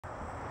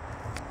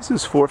This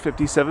is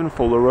 457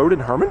 Fuller Road in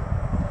Hermon.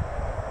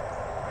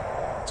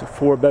 It's a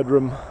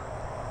 4-bedroom,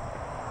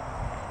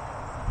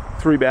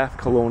 3-bath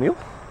Colonial.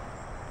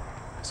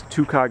 It's a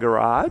 2-car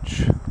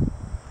garage.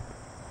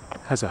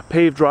 Has a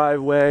paved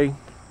driveway,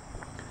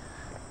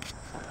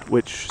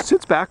 which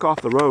sits back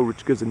off the road,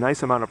 which gives a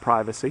nice amount of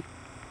privacy.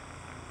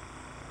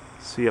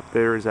 See, up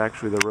there is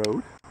actually the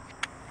road.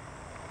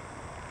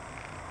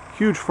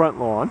 Huge front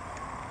lawn.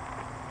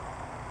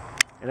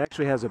 It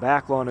actually has a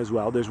back lawn as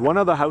well. There's one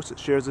other house that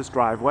shares this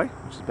driveway,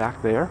 which is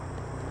back there.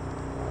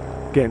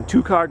 Again,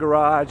 2-car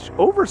garage,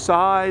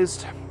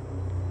 oversized,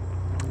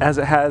 as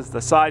it has the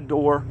side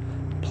door.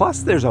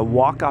 Plus there's a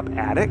walk-up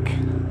attic.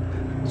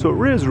 So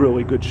it is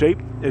really good shape.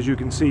 As you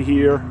can see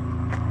here,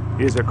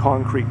 is a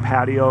concrete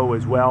patio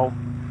as well.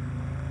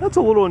 That's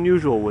a little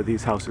unusual with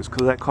these houses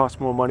because that costs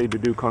more money to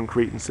do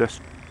concrete instead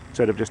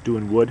of just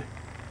doing wood.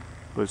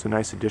 But it's a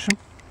nice addition.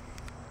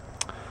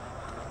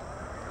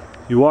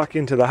 You walk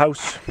into the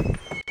house.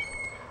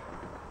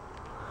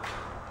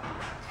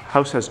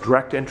 House has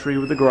direct entry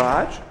with the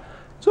garage.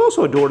 There's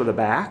also a door to the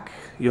back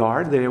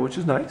yard there, which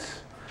is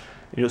nice.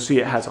 And you'll see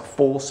it has a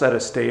full set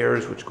of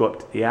stairs which go up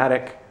to the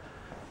attic.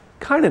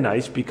 Kind of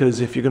nice because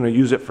if you're going to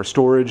use it for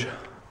storage,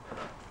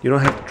 you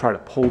don't have to try to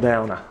pull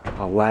down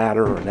a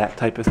ladder or that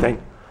type of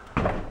thing.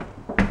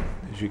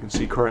 As you can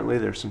see currently,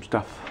 there's some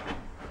stuff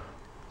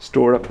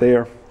stored up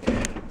there.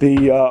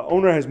 The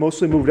owner has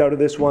mostly moved out of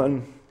this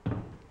one.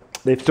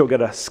 They've still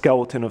got a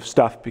skeleton of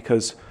stuff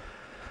because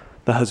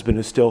the husband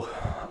is still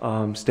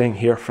staying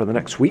here for the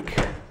next week.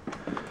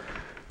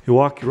 You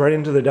walk right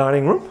into the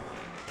dining room.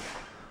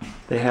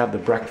 They have the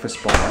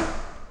breakfast bar,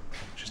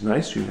 which is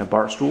nice. You can have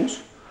bar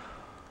stools.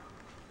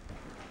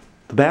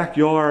 The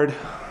backyard,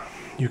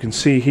 you can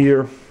see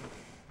here.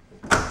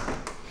 If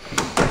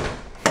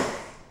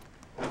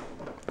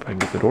I can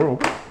get the door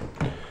open.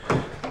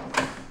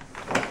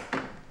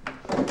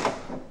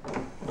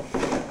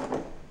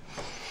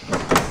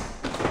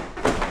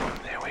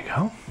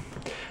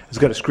 It's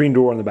got a screen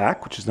door on the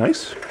back, which is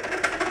nice.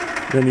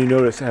 Then you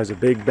notice it has a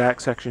big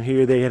back section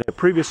here. They had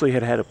previously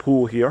had a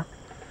pool here.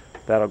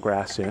 That'll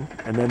grass in.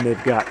 And then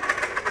they've got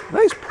a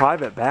nice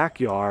private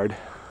backyard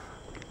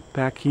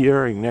back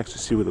here. You can actually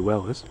see where the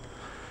well is.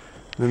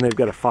 And then they've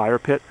got a fire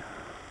pit.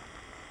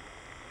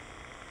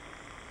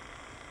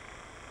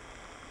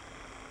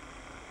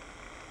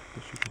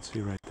 As you can see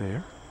right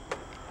there.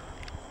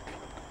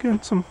 Again,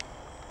 a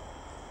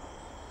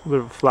bit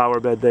of a flower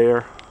bed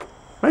there.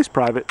 Nice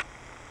private.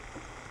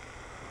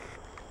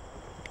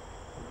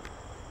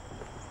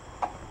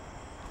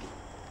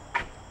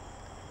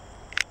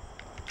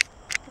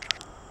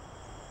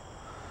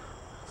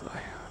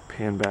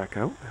 Pan back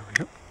out. There we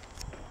go.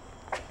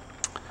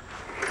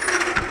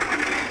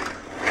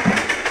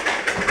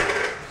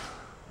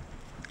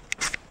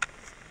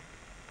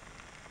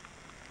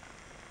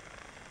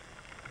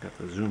 Got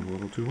the zoom a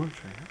little too much,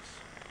 I guess.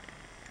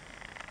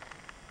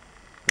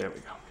 There we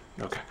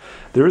go. Okay.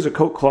 There is a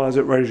coat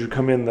closet right as you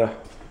come in the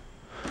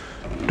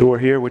door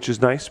here, which is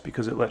nice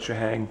because it lets you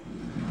hang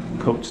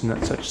coats and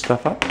that such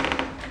stuff up.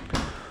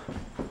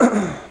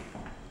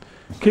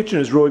 Kitchen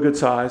is really good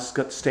size. It's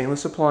got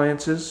stainless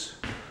appliances.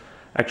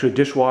 Actually,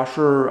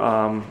 dishwasher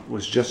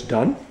was just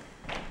done.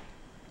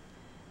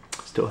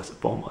 Still has a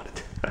foam on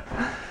it.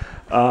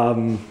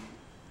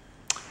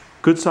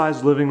 Good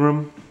sized living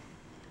room.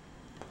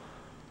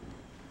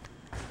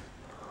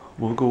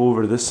 We'll go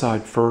over to this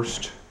side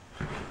first.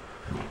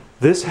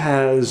 This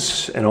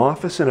has an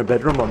office and a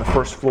bedroom on the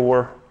first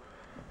floor,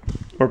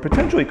 or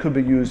potentially could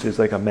be used as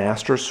like a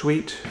master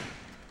suite.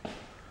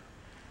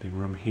 Big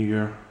room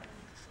here.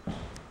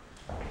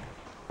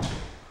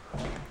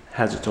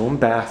 Has its own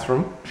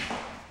bathroom,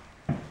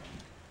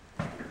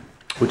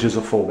 which is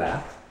a full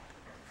bath.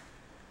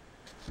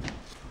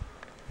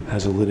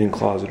 Has a linen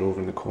closet over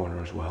in the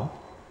corner as well.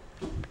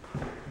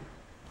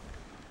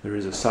 There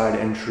is a side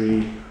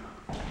entry.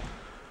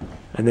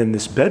 And then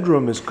this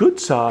bedroom is good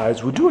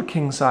size. We'll do a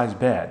king size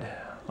bed.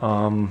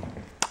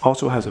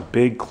 Also has a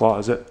big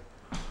closet.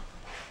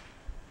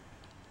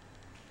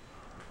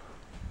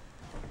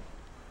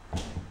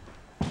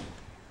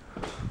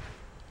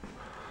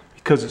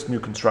 Because it's new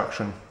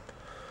construction,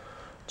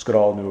 it's got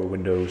all newer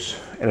windows,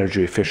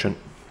 energy efficient.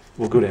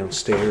 We'll go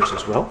downstairs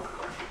as well.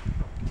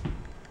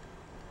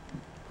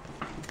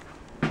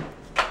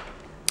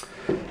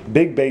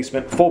 Big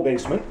basement, full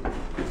basement,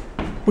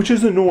 which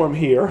is the norm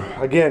here.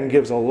 Again,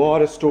 gives a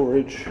lot of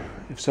storage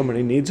if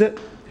somebody needs it.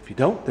 If you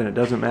don't, then it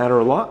doesn't matter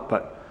a lot,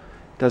 but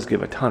it does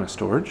give a ton of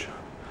storage.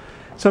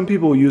 Some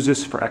people use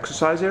this for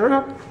exercise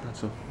area.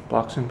 That's a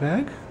boxing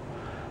bag.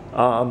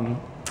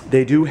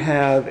 They do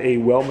have a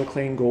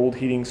Well-McLean Gold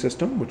heating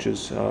system, which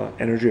is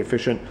energy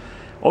efficient.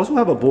 Also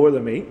have a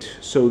Boilermate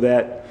so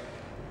that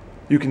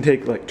you can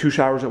take like 2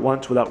 showers at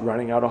once without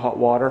running out of hot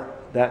water.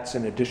 That's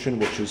an addition,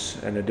 which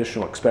is an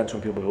additional expense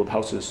when people build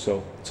houses.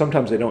 So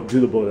sometimes they don't do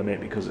the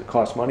Boilermate because it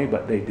costs money,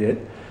 but they did.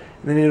 And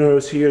then you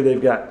notice here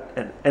they've got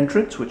an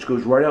entrance which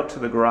goes right out to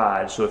the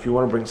garage. So if you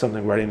want to bring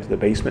something right into the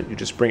basement, you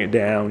just bring it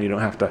down. You don't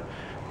have to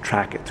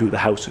track it through the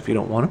house if you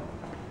don't want to.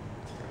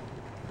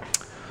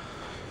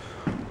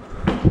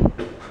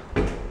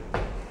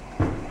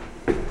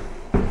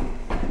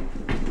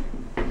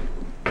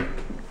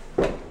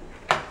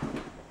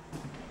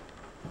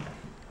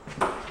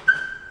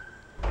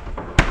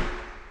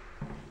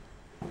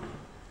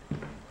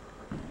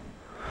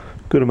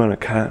 Good amount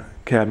of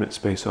cabinet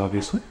space,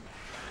 obviously.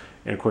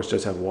 And of course, it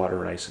does have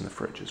water and ice in the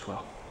fridge as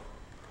well.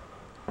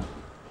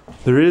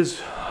 There is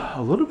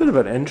a little bit of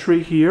an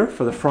entry here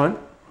for the front,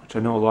 which I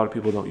know a lot of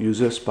people don't use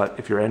this, but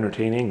if you're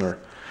entertaining or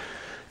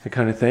that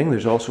kind of thing,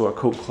 there's also a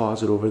coat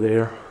closet over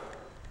there.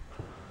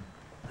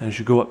 As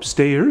you go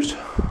upstairs,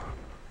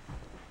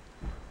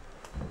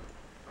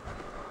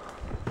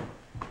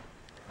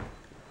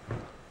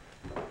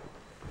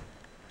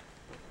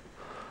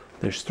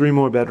 there's 3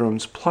 more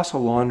bedrooms plus a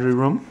laundry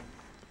room.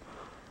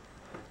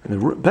 And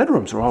the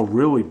bedrooms are all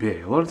really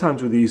big. A lot of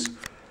times with these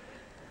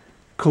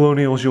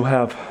Colonials, you'll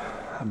have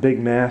a big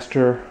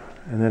master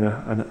and then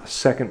a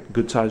second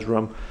good sized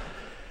room.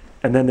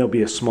 And then there'll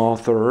be a small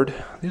third.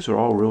 These are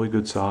all really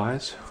good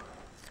size.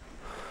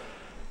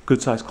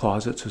 Good sized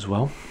closets as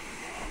well.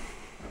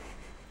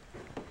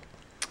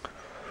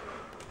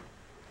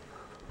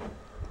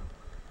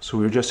 So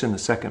we were just in the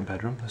second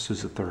bedroom. This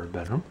is the third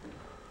bedroom.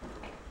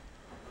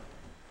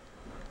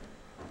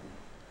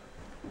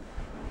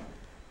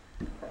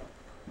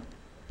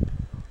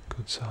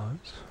 Good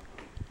size.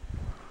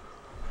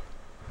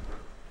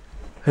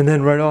 And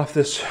then right off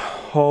this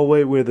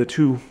hallway where the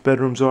 2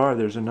 bedrooms are,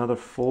 there's another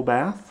full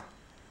bath.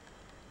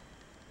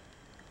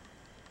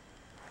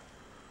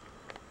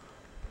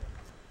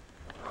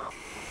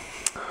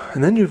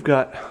 And then you've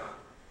got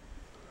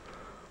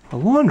a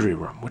laundry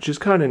room, which is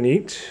kind of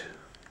neat.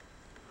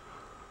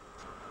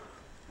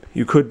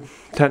 You could,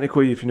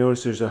 technically, if you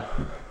notice, there's a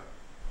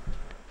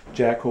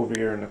jack over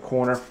here in the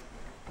corner.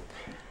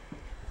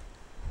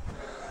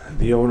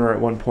 The owner at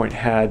one point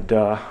had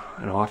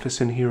an office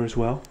in here as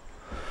well.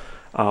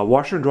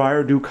 Washer and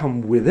dryer do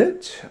come with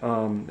it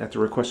at the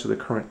request of the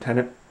current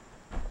tenant.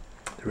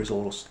 There is a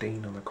little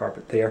stain on the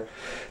carpet there.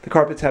 The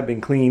carpets have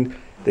been cleaned.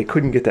 They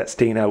couldn't get that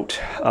stain out,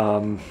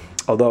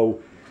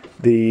 although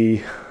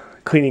the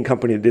cleaning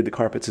company that did the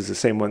carpets is the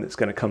same one that's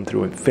going to come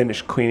through and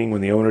finish cleaning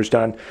when the owner's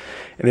done.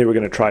 And they were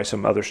going to try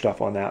some other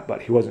stuff on that,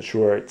 but he wasn't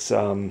sure. It's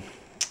the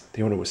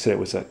owner said it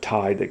was a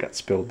tide that got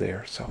spilled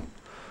there. So,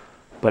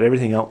 but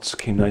everything else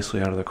came nicely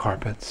out of the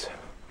carpets.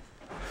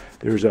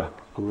 There's a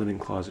linen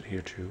closet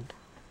here too.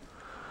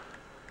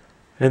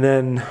 And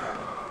then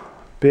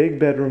big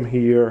bedroom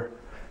here.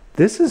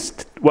 This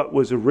is what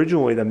was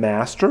originally the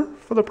master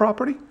for the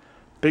property.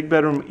 Big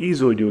bedroom,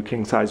 easily do a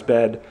king size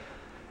bed,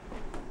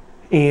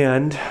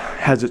 and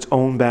has its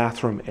own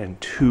bathroom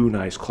and 2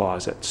 nice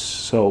closets.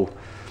 So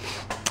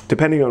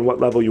depending on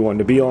what level you want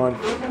to be on,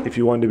 if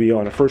you wanted to be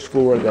on a first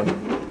floor,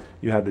 then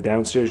you have the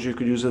downstairs you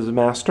could use as a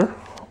master,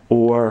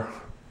 or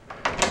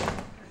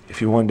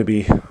if you wanted to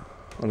be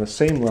on the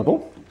same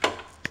level,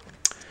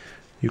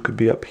 you could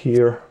be up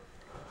here.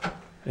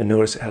 And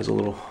notice it has a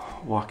little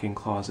walk-in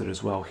closet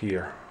as well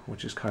here,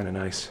 which is kind of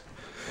nice.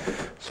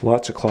 So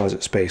lots of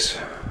closet space.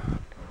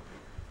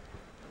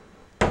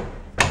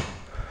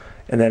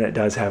 And then it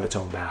does have its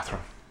own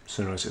bathroom.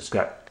 So notice it's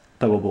got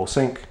double bowl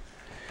sink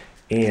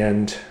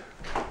and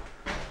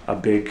a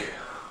big,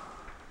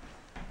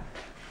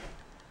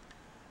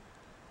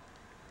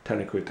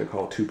 technically they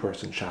call it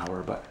 2-person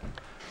shower, but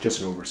just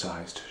an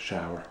oversized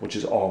shower, which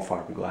is all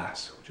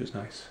fiberglass, which is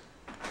nice.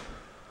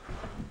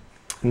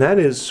 And that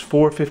is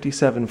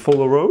 457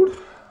 Fuller Road,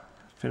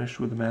 finished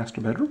with the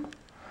master bedroom.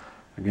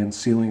 Again,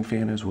 ceiling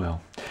fan as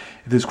well.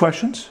 If there's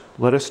questions,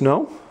 let us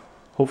know.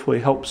 Hopefully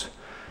it helps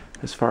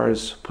as far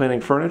as planning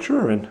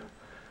furniture and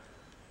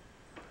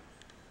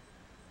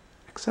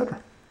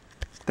etc.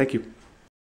 Thank you.